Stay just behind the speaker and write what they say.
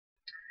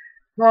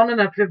Morning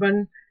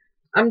everyone.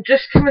 I'm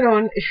just coming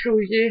on to show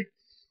you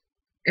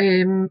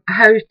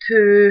how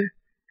to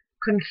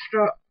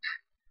construct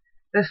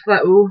this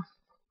little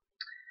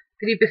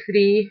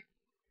 3x3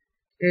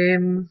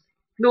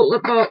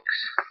 notebook box.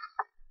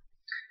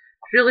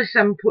 It's really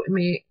simple to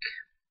make,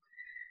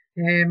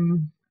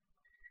 and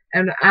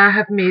I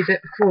have made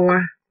it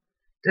for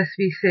this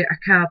wee set of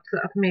cards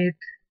that I've made.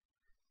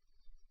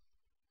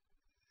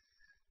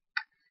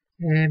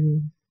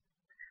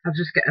 I've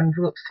just got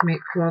envelopes to make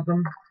for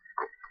them,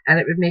 and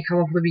it would make a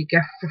lovely wee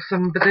gift for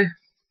somebody.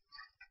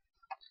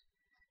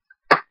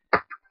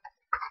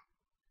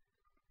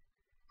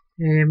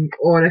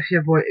 Or if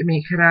you want to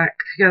make a rack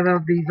together,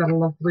 these are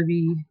lovely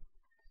wee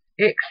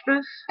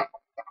extras.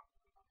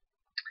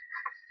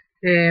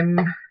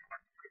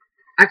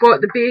 I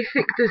got the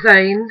basic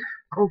design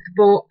of the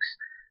box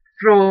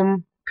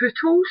from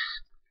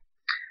Pootles,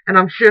 and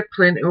I'm sure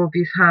plenty of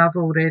you have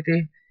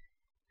already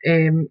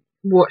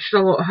watched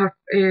a lot of her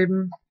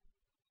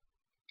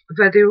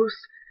videos,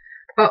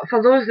 but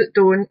for those that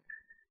don't,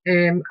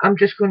 I'm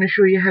just going to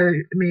show you how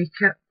to make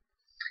it.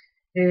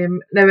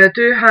 Now I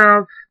do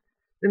have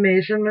the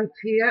measurements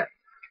here,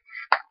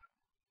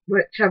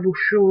 which I will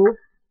show,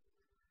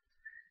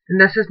 and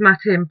this is my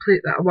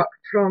template that I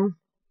worked from,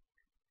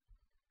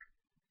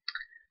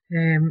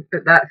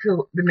 but that's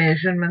the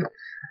measurements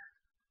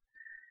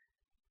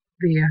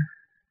there.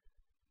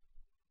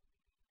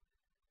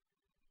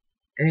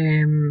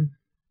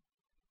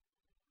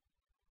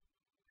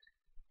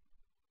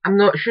 I'm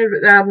not sure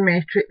what they are in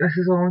metric, this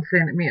is all in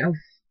centimetres,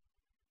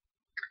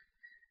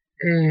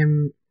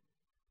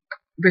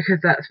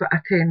 because that's what I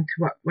tend to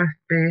work with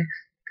best,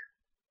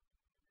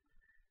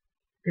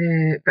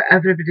 but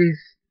everybody's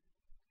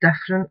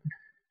different.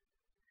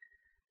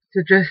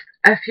 So just,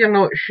 if you're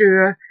not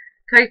sure,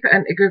 type it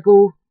into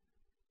Google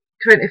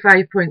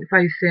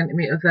 25.5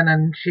 centimetres in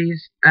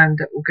inches, and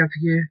it will give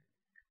you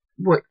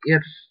what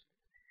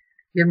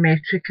your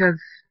metric is.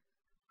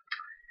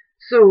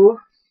 So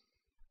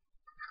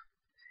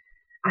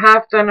I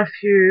have done a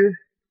few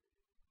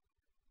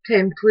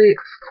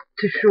templates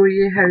to show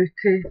you how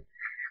to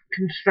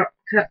construct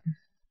it.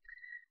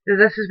 Now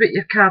this is what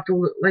your card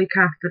will look like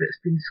after it's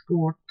been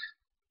scored.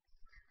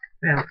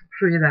 Well, I'll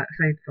show you that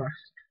side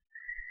first.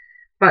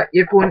 But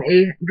you're going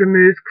to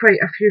remove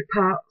quite a few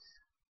parts.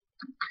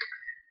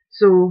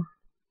 So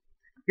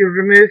you're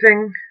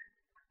removing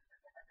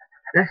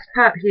this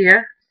part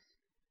here,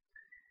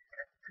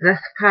 this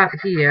part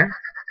here,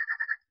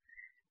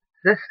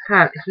 this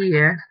part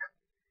here,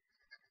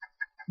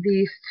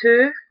 these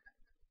two,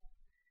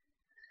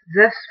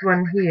 this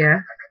one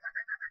here,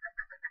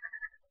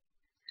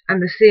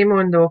 and the same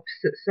on the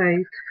opposite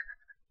side.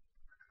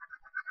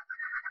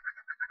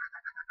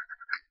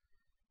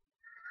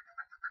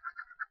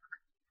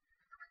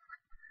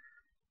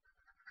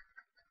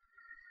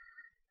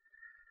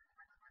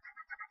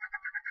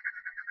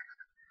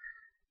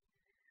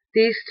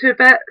 These two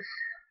bits,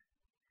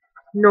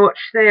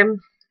 notch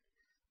them,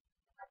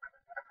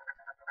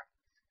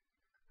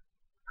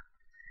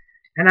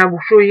 and I will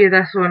show you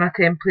this on a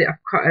template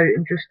I've cut out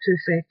in just 2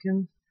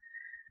 seconds.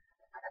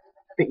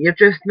 But you're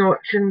just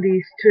notching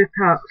these two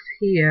parts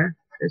here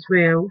as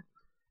well.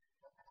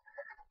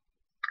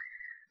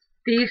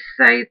 These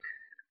sides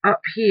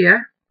up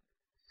here,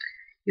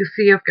 you'll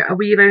see I've got a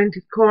wee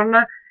rounded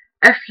corner.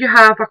 If you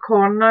have a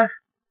corner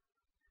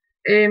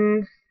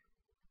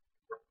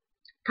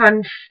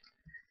punch,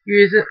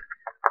 use it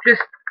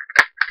just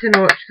to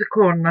notch the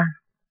corner.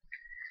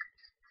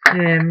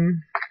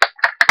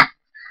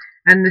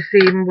 And the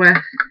same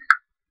with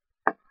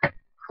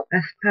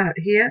this part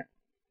here.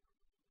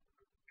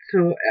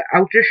 So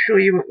I'll just show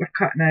you what we're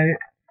cutting out.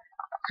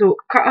 So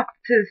cut up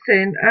to the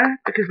centre,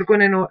 because we're going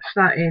to notch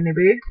that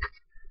anyway.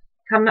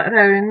 Turn it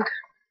around,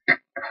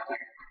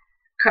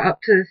 cut up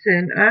to the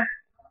centre.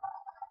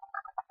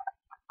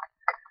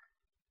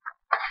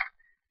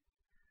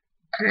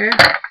 Okay.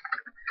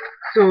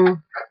 So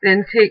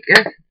then take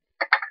your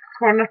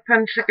corner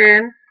punch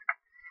again.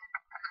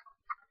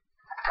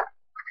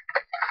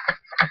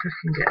 If I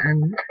can get in.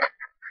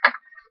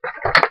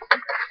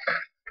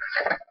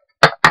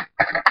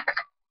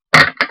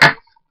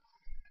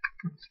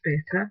 That's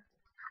better.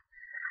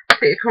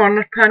 Take a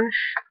corner punch.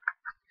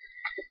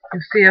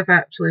 You'll see I've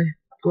actually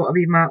got a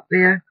wee mark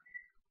there.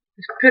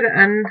 Just put it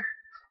in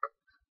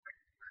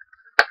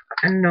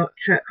and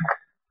notch it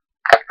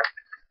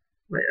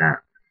like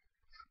that.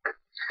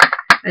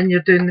 And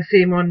you're doing the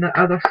same on the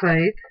other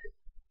side.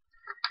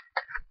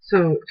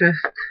 So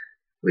just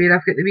where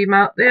I've got the wee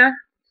mark there,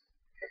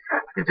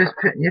 you're just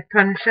putting your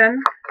punch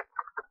in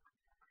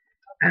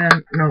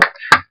and notch.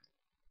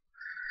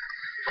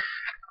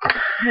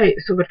 Right,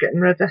 so we're getting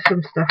rid of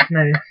some stuff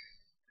now.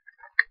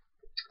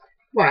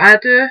 What I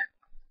do,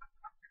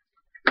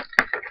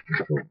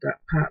 I'll fold that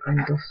part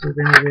under so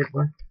we know where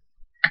we're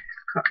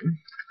cutting.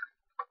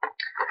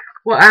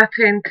 What I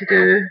tend to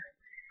do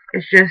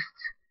is just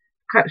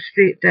cut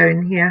straight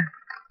down here.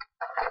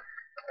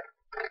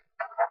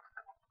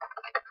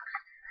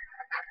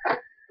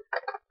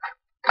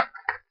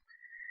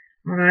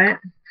 Alright,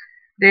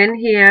 then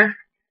here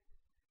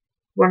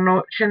we're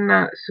notching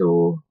that,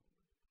 so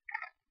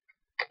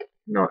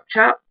notch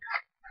up,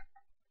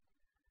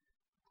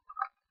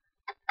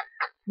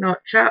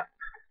 notch up,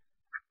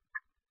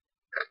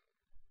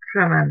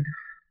 trim in.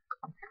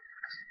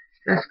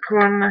 This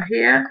corner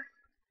here,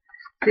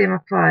 same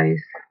applies.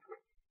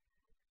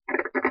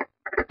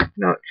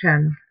 Notch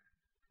in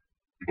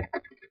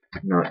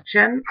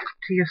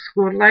to your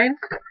score line.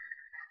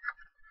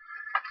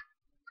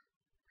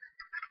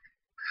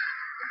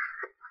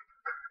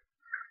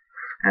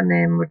 And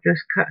then we're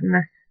just cutting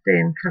this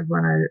centre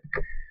one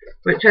out,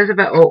 which is a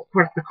bit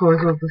awkward because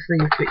obviously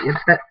you've got your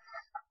bits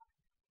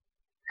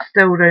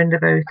still round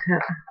about it,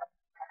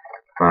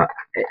 but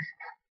it's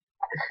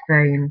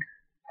fine.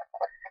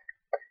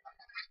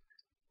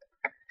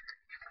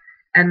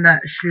 And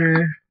that's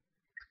you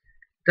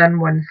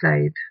done one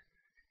side.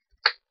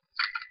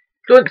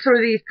 Don't throw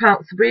these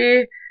parts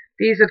away.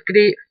 These are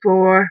great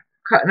for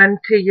cutting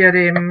into your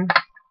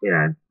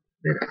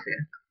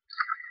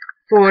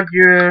for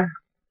your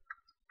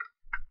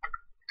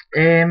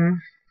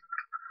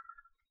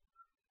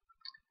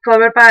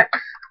flower backs.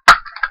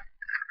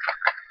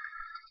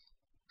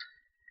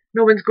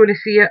 No one's going to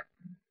see it,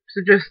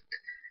 so just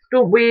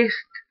don't waste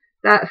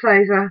that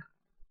size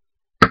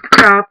of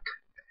card.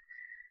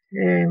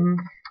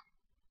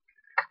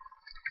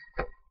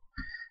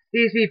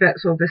 These wee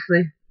bits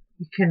obviously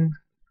you can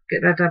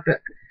get rid of,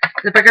 but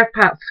the bigger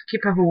parts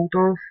keep a hold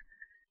of.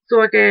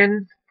 So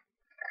again,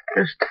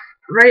 just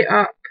right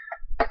up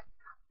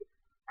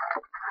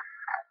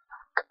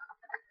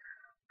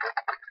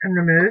and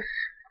remove,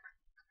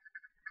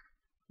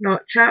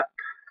 notch up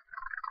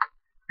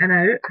and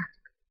out,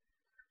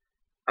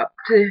 up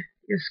to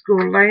your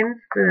score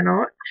line with a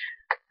notch,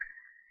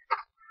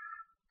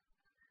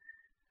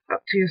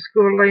 up to your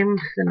score line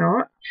with the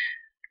notch,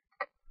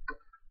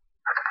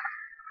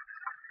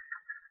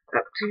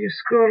 up to your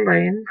score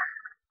line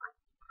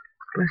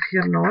with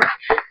your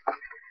notch,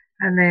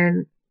 and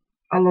then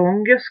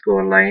along your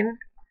score line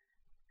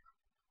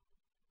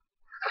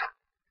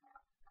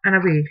and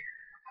away.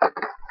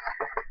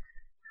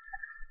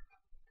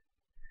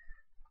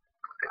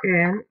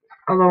 Again,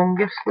 along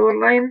your score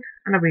line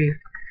and away.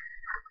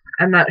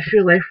 And that's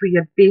you left with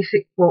your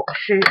basic box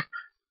shape.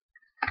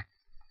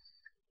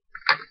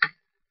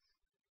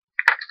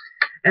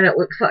 And it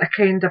looks like a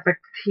kind of big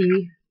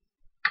T.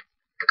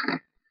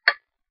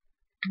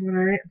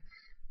 Right.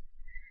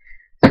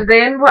 So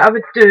then what I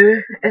would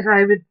do is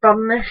I would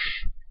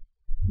burnish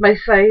my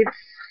sides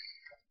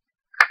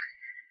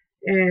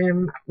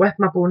with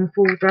my bone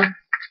folder.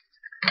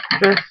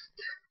 Just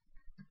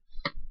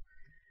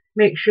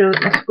make sure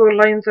that my score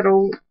lines are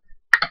all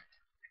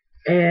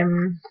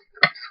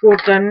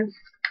scored in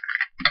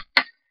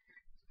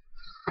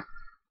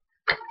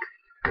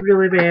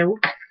really well.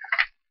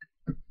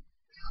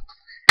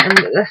 And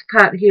this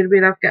part here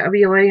where I've got a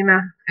wee line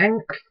of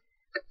ink,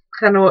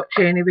 it's a notch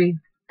anyway,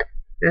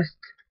 just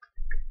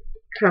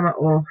trim it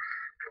off,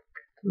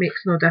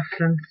 makes no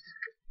difference.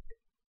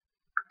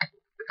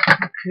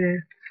 Okay,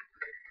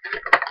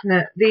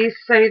 now these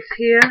sides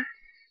here,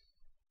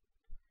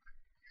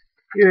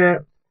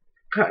 you're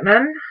cutting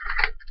in,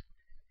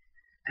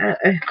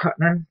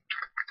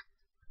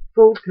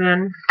 folding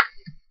in,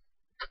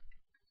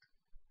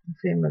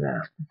 same with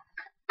that.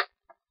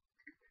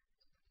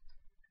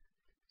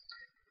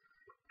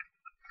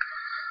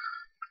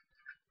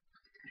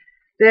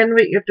 Then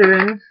what you're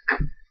doing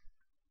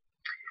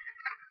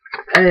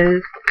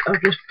is, I'll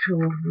just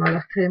pull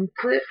my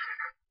template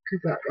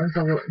because that one's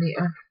a lot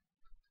neater.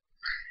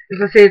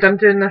 As I said, I'm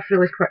doing this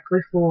really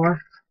quickly for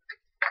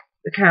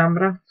the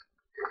camera.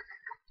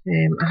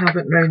 I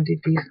haven't rounded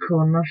these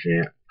corners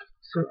yet,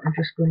 so I'm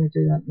just going to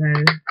do that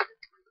now.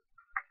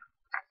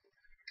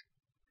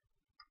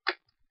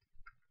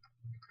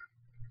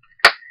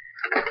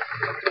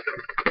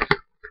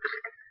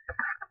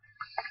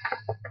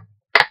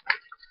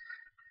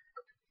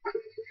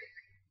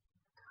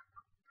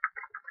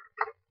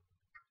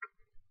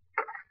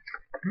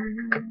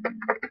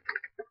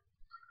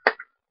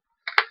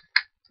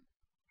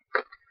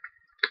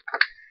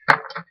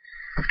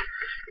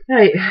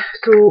 Right,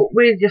 so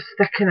we're just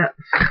sticking it,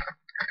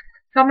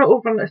 turn it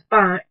over on its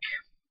back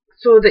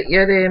so that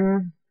your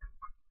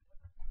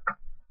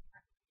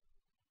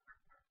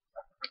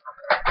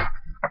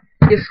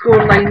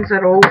score lines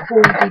are all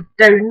folded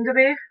down the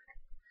way,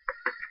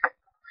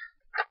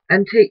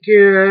 and take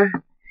you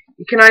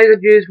can either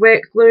use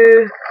wet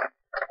glue,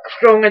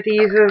 strong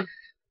adhesive,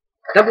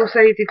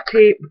 double-sided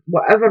tape,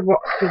 whatever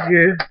works for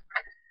you.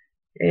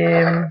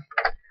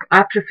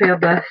 I prefer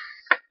this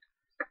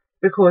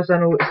because I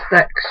know it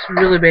sticks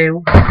really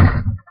well.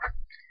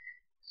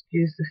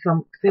 Excuse the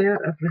thump there,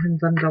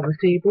 everything's under the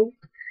table.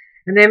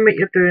 And then what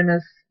you're doing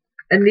is,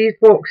 and these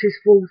boxes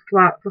fold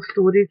flat for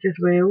storage as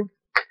well,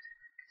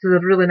 so they're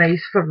really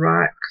nice for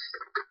racks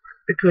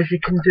because you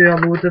can do a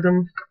load of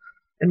them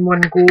in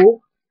one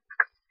go.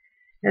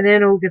 And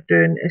then all you're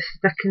doing is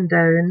sticking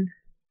down,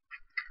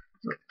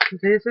 what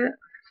is it?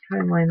 Try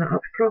and line it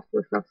up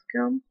properly first,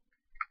 Cam.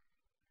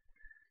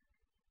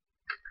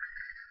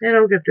 Then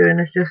all you're doing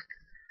is just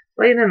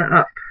lining it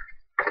up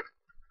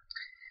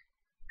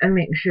and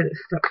making sure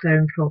it's stuck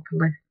down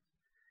properly.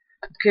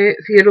 Okay,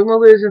 so you're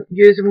only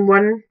using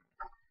one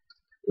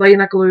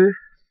line of glue.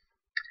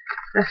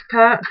 This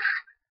part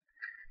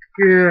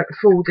you're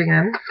folding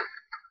in.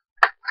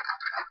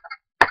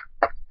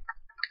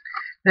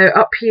 Now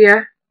up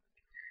here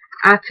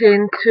I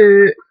tend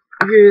to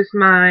use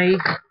my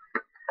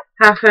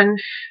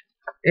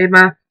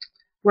my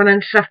 1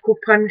 inch circle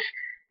punch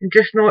and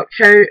just notch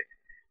out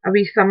a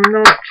wee thumb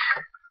notch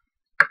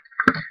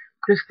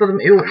just for them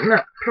to open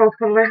it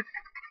properly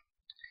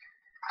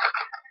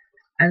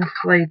and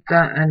slide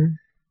that in.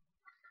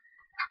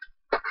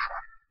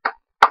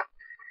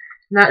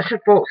 And that's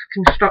your box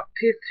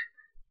constructed.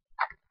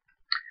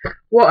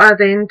 What I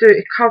then do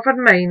to cover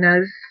mine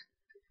is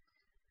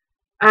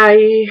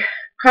I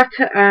cut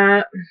it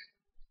at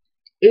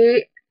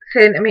 8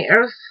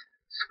 centimetres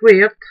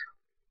squared.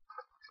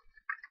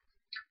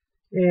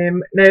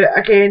 Now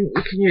again,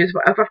 you can use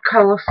whatever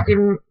colour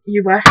scheme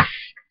you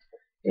wish.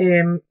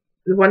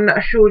 The one that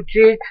I showed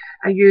you,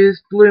 I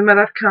used blue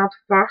mirror card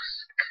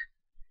first.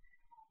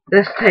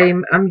 This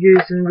time I'm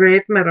using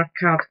red mirror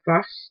card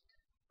first.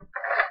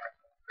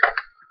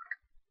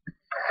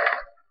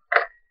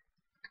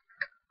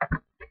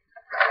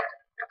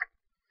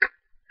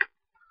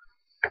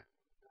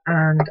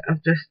 And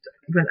I've just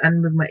went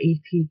in with my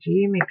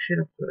ATG, make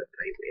sure I've got it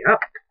right way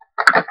up.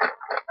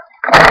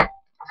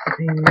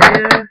 Same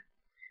there.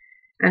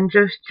 And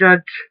just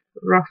judge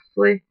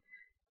roughly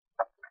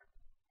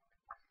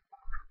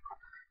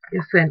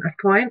your centre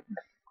point.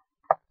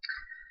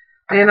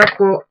 Then I've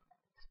got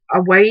a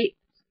white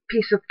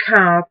piece of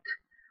card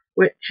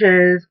which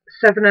is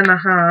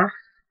 7.5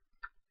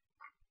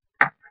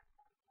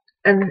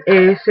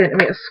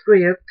 centimetres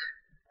squared.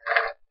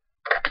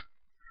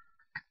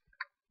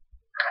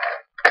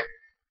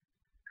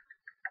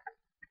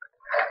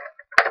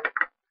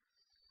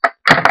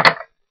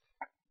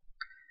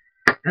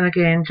 And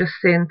again,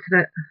 just centre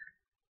it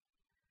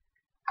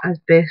as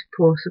best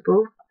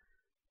possible.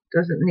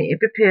 Doesn't need to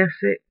be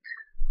perfect.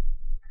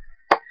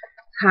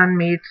 It's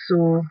handmade,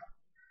 so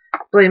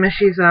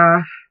blemishes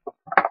are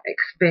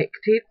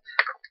expected.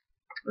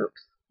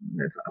 Oops,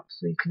 move it up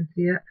so you can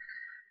see it.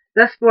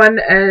 This one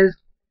is,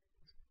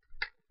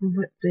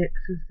 what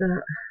depth is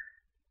that?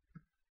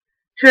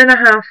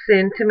 2.5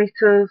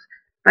 centimetres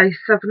by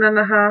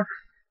 7.5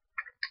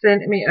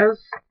 centimetres,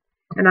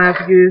 and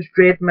I've used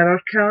red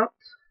mirror cards.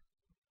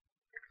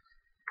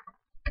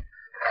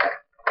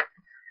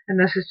 And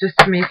this is just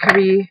to make a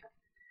wee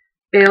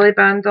belly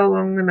band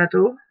along the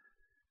middle.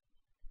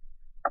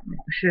 Make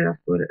sure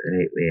I've got it the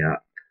right way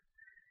up.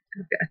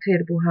 I've got a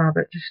terrible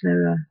habit just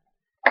now of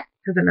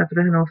having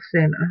everything off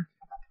centre.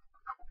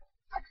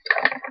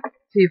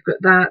 So you've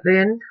got that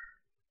then.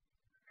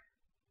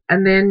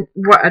 And then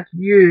what I'd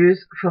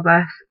use for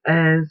this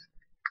is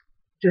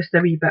just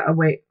a wee bit of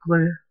wet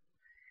glue.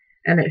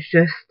 And it's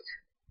just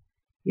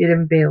your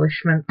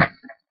embellishment.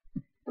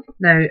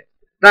 Now,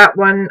 that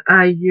one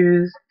I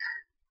used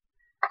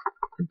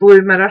the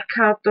blue mirror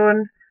card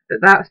on, but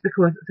that's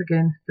because it's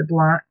against the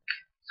black,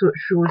 so it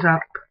shows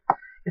up.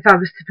 If I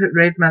was to put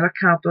red mirror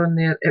card on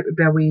there, it would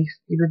be a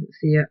waste, you wouldn't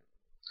see it.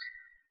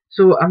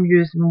 So I'm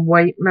using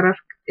white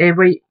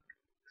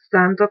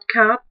standard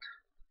card.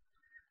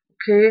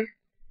 Okay,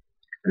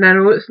 and I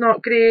know it's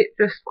not great,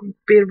 just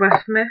bear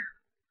with me.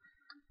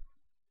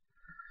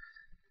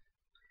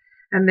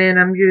 And then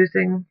I'm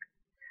using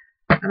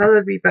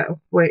another wee bit of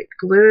wet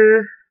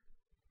glue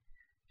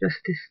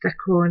just to stick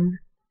on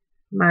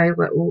my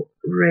little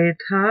red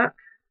heart.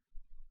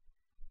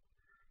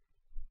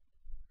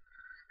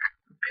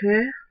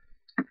 Okay.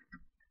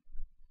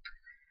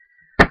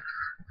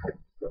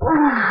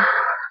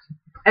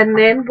 And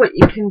then what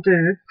you can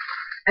do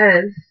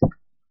is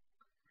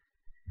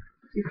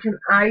you can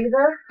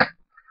either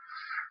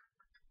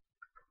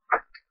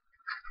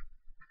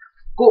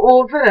go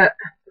over it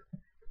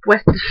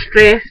with the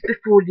stress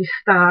before you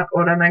start,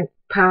 or an ink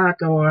pad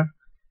or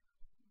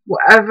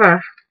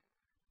whatever,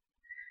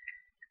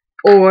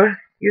 or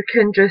you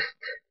can just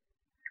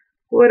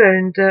go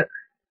around it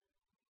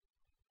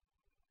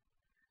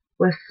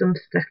with some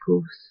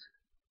stickles.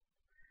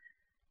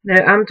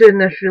 Now I'm doing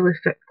this really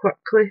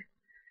quickly.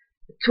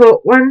 The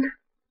top one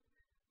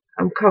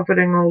I'm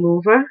covering all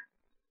over.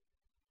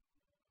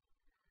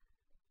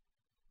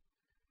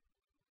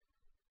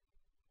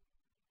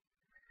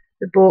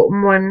 The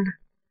bottom one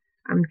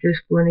I'm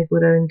just going to go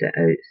around it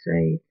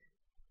outside.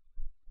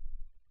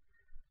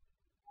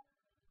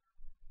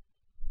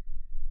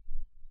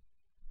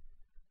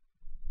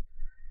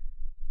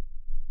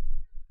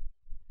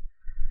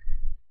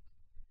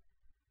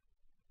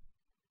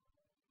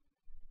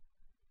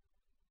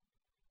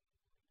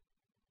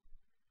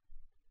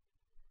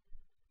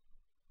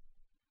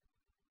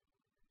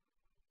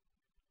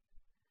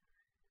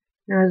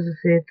 As I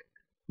said,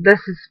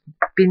 this has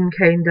been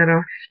kind of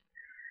rushed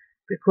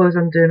because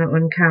I'm doing it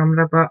on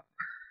camera, but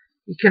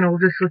you can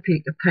obviously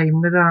take your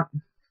time with that.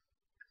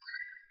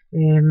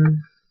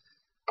 And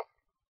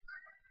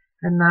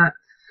that's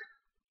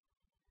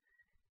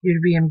your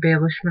wee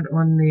embellishment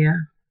on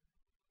there.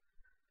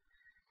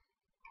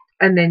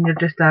 and then you're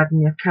just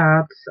adding your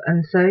cards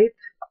inside.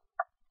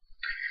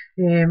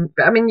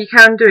 But I mean, you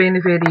can do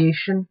any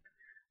variation.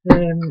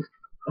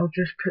 I'll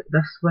just put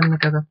this one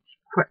together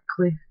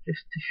quickly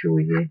just to show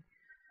you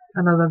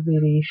another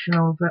variation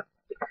of it.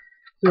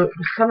 So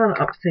just turning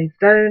it upside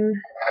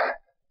down,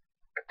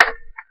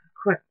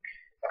 quick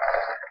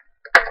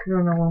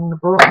run along the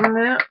bottom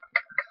there,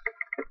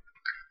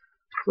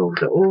 fold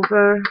it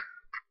over,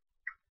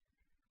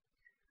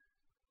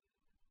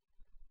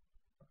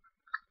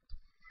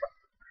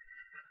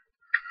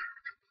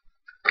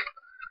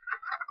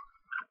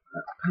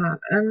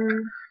 part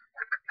in,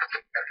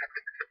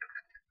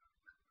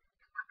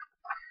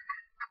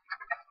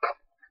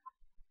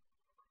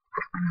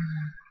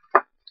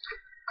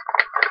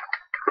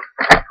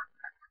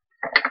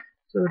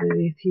 sorry the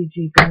ATG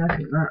bin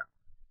isn't that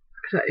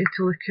pretty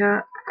to look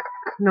at,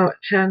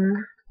 notch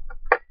in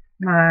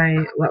my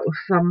little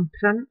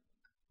thumbprint,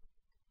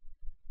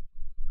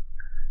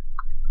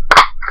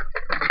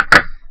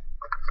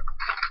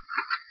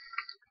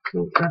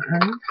 fold that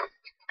in,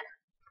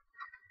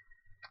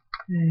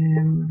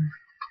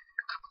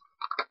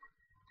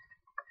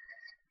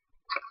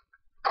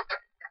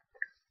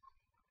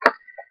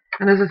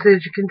 and as I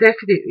said, you can decorate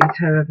these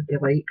however you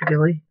like,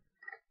 really.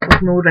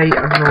 There's no right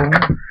or wrong.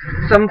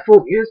 Some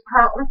folk use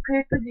pattern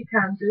paper, you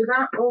can do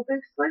that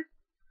obviously.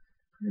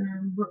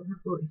 What have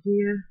I got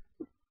here?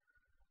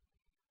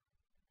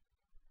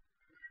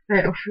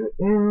 Right, I'll show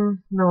you.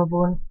 No, I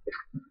won't.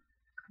 I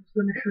was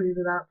going to show you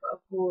that, but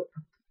I've got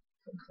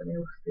something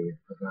else there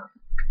for that.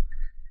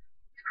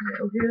 Right,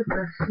 I'll use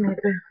this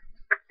maybe,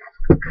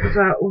 because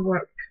that will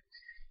work.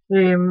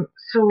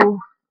 So,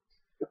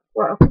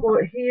 what I've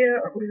got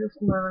here, where's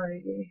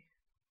my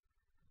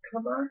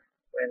cover?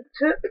 Went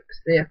to?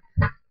 It's there.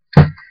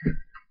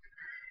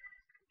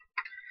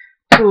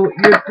 So,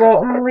 your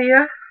bottom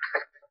layer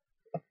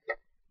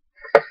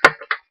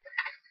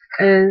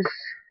is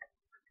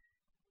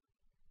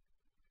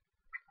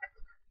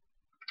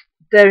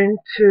down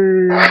to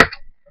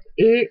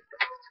 8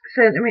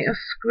 centimetres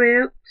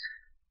squared.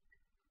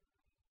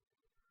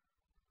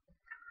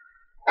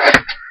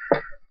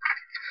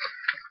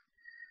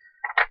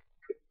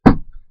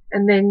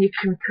 And then you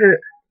can put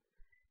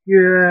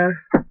your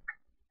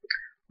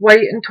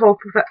white on top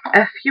of it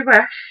if you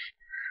wish.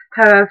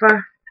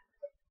 However,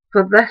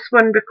 for this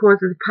one,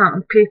 because of the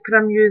pattern paper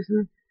I'm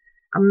using,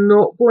 I'm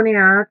not going to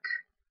add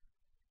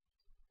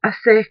a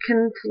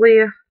second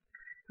layer.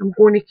 I'm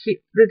going to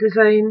keep the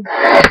design,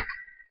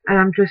 and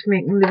I'm just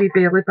making the wee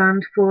belly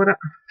band for it.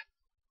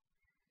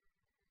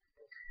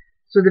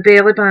 So the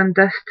belly band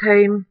this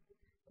time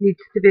needs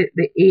to be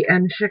the 8"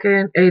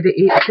 again,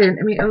 the 8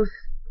 centimetres,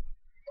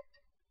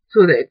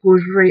 so that it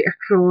goes right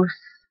across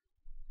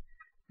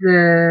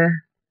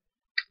the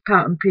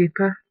pattern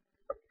paper.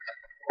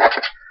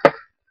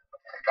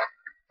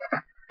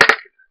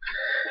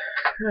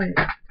 Right,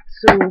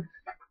 so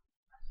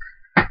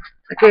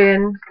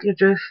again, you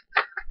just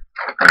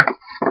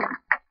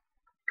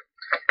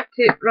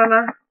tape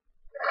runner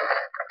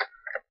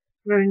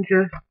round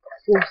your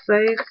 4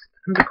 sides,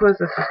 and because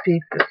this is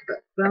paper it's a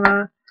bit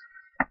thinner.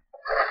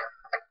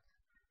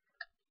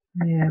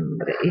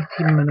 We're at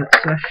 18 minutes,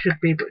 so I should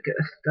be able to get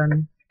this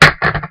done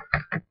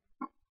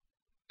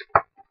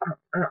up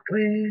that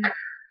way,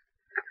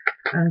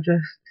 and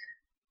just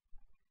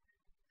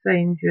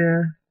find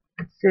your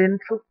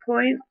central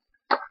point.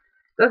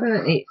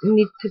 Doesn't need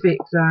to be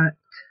exact.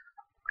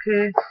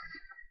 Okay,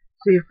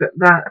 so you've got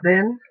that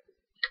then.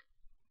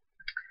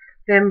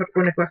 Then we're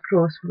going to go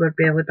across with our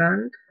belly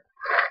band.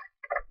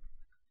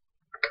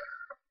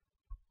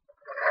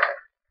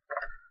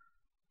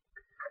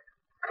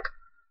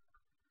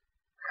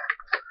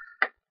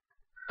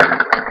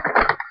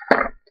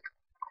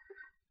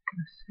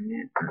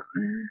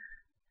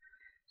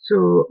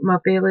 So my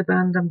belly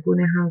band I'm going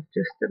to have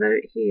just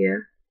about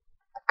here,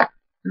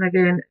 and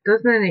again it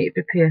doesn't need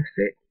to be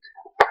perfect,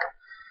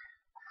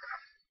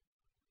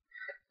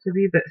 it's a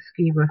wee bit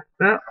skewy,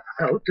 but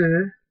that'll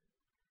do.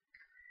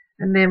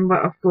 And then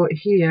what I've got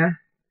here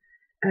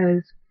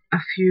is a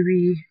few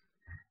wee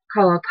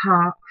coloured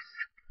hearts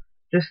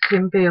just to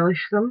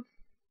embellish them.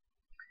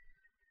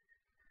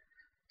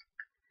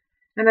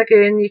 And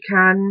again, you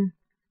can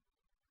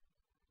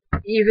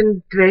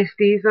even dress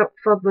these up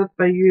further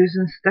by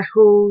using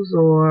stickles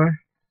or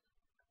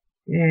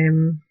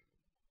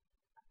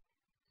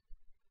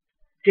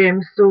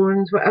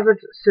gemstones, whatever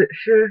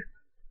suits you.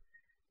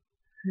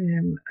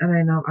 And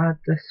then I'll add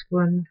this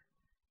one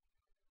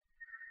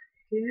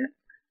here,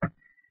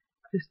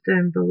 just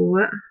down below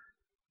it.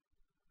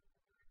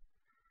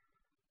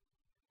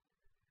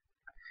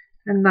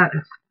 And that's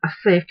a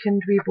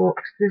second wee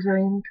box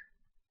designed.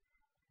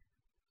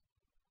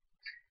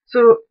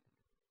 So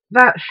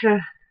that's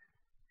your,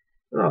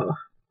 oh,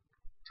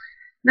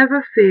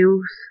 never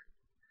fails.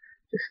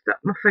 Just stuck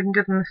my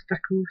finger in the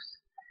stickles.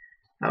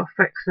 I'll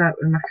fix that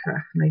with my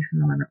craft knife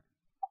in a minute.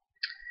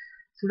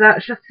 So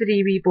that's your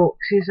 3 wee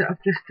boxes that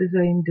I've just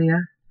designed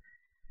there.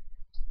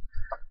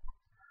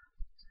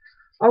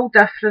 All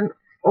different,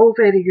 all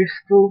very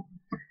useful,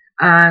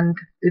 and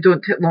they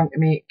don't take long to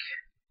make.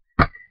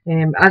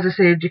 As I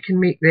said, you can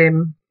make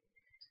them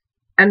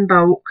in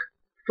bulk,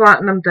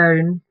 flatten them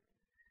down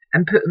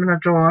and put them in a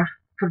drawer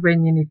for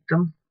when you need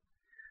them.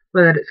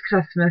 Whether it's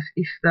Christmas,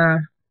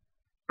 Easter,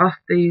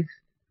 birthdays,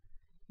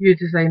 you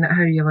design it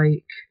how you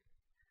like.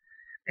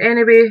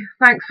 Anyway,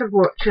 thanks for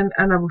watching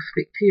and I will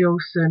speak to you all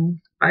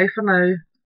soon. Bye for now.